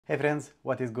Hey friends,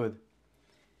 what is good?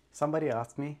 Somebody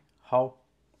asked me how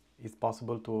it's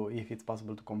possible to, if it's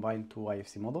possible to combine two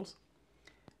IFC models,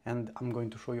 and I'm going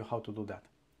to show you how to do that.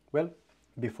 Well,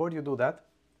 before you do that,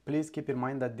 please keep in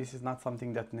mind that this is not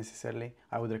something that necessarily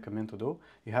I would recommend to do.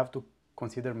 You have to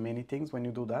consider many things when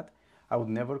you do that. I would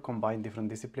never combine different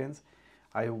disciplines.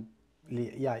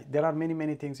 There are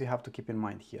many things you have to keep in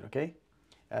mind here, okay?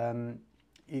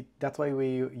 That's why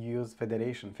we use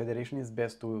federation. Federation is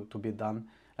best to be done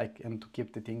and to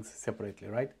keep the things separately,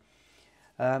 right?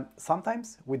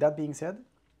 Sometimes, with that being said,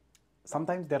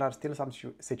 sometimes there are still some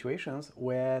situations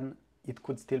when it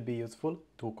could still be useful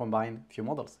to combine few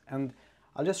models. And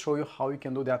I'll just show you how you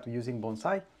can do that using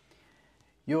Bonsai.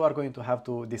 You are going to have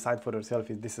to decide for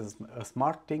yourself if this is a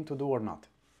smart thing to do or not.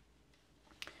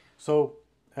 So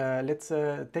let's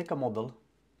take a model.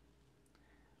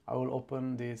 I will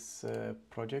open this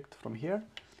project from here.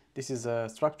 This is a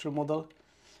structure model.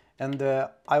 And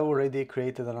I already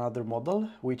created another model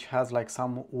which has like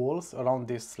some walls around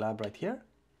this slab right here.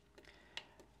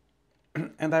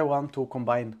 And I want to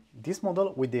combine this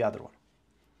model with the other one.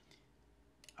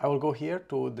 I will go here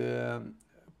to the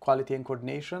quality and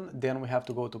coordination. Then we have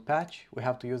to go to patch. We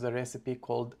have to use a recipe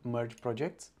called merge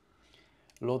projects,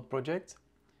 load projects.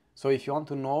 So if you want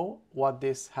to know what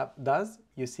this does,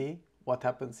 you see what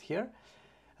happens here.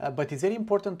 But it's very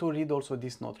important to read also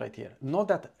this note right here. Note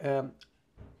that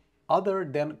other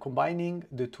than combining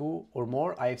the two or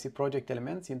more IFC project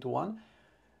elements into one,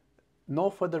 no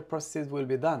further processes will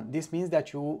be done. This means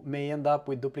that you may end up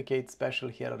with duplicate special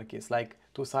hierarchies, like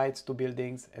two sites, two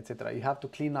buildings, etc. You have to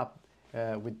clean up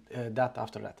with that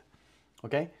after that.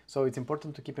 Okay, so it's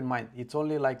important to keep in mind. It's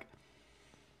only like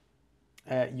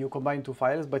you combine two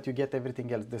files, but you get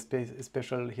everything else, the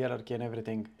special hierarchy and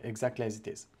everything exactly as it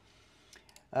is.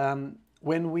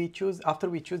 When we choose, after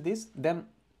we choose this, then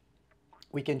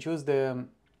we can choose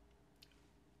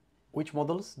which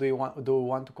models do you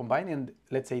want to combine. And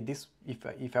let's say this,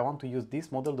 if I want to use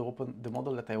this model, the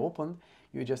model that I opened,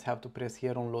 you just have to press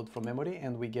here on load from memory,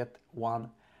 and we get one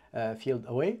field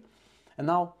away. And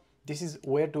now this is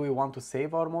where do we want to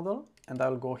save our model, and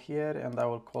I'll go here and I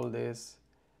will call this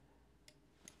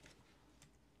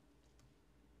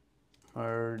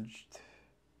merged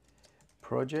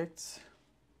projects.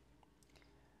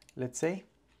 Let's say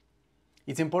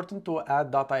it's important to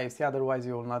add .ifc, otherwise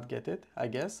you will not get it, I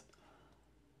guess.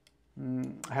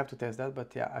 I have to test that,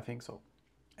 but yeah, I think so.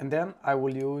 And then I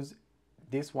will use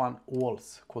this one,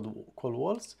 walls, called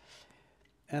walls.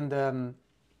 And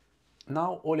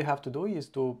now all you have to do is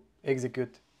to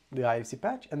execute the IFC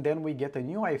patch, and then we get a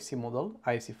new IFC model,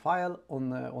 IFC file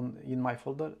in my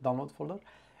folder, download folder.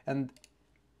 And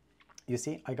you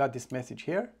see, I got this message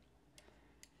here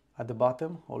at the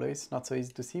bottom, always not so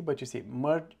easy to see, but you see,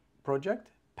 merge project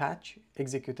patch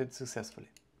executed successfully.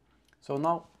 So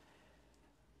now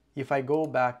if I go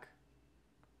back,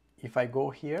 if I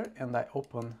go here and I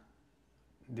open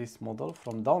this model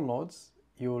from downloads,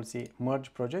 you will see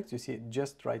merge projects. You see it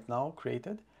just right now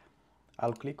created.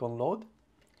 I'll click on load,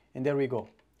 and there we go.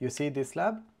 You see this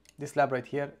slab right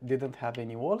here didn't have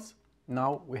any walls.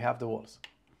 Now we have the walls.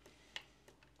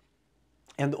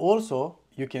 And also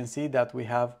you can see that we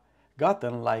have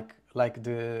gotten, like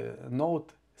the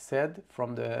note said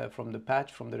from the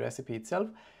patch, from the recipe itself,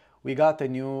 we got a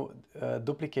new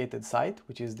duplicated site,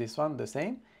 which is this one, the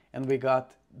same, and we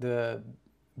got the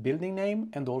building name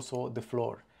and also the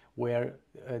floor where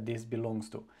this belongs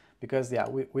to, because yeah,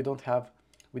 we didn't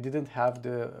have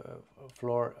the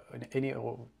floor, any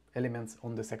elements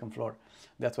on the second floor.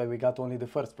 That's why we got only the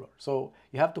first floor. So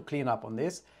you have to clean up on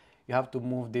this. You have to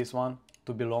move this one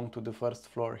to belong to the first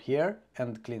floor here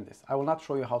and clean this. I will not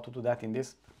show you how to do that in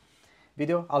this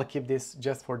video. I'll keep this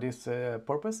just for this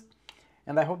purpose,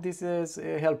 and I hope this is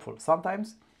helpful.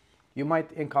 Sometimes you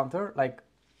might encounter, like,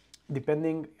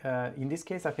 depending, in this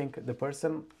case I think the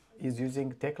person is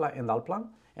using Tekla and Alplan,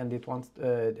 and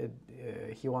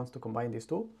he wants to combine these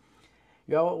two.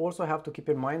 You also have to keep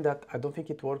in mind that I don't think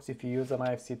it works if you use an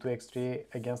IFC 2x3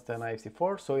 against an IFC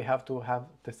 4, so you have to have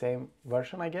the same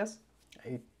version, I guess.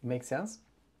 It makes sense.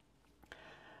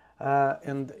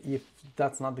 And if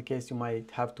that's not the case, you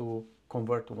might have to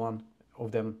convert one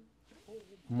of them.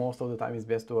 Most of the time it's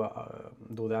best to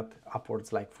do that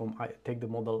upwards, like from take the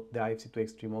model, the IFC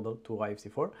 2x3 model to IFC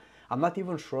 4. I'm not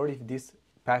even sure if this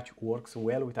patch works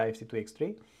well with IFC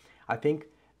 2x3. I think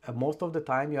most of the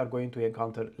time you are going to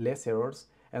encounter less errors,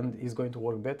 and is going to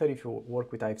work better if you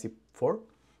work with IFC 4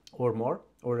 or more,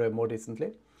 or more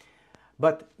recently.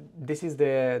 But this is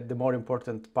the more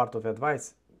important part of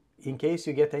advice. In case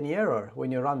you get any error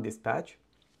when you run this patch,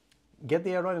 get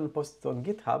the error and post it on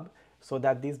GitHub so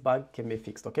that this bug can be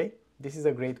fixed, okay? this is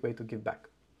a great way to give back.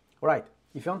 All right,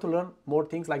 if you want to learn more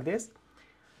things like this,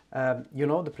 you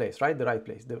know the place, right? The right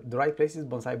place. The right place is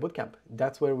Bonsai Bootcamp.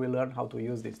 That's where we learn how to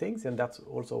use these things, and that's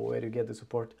also where you get the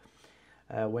support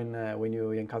when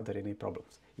you encounter any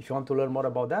problems. If you want to learn more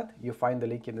about that, you find the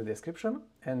link in the description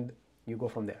and you go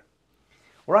from there.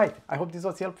 All right, I hope this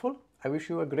was helpful. I wish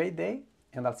you a great day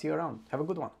and I'll see you around. Have a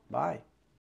good one. Bye.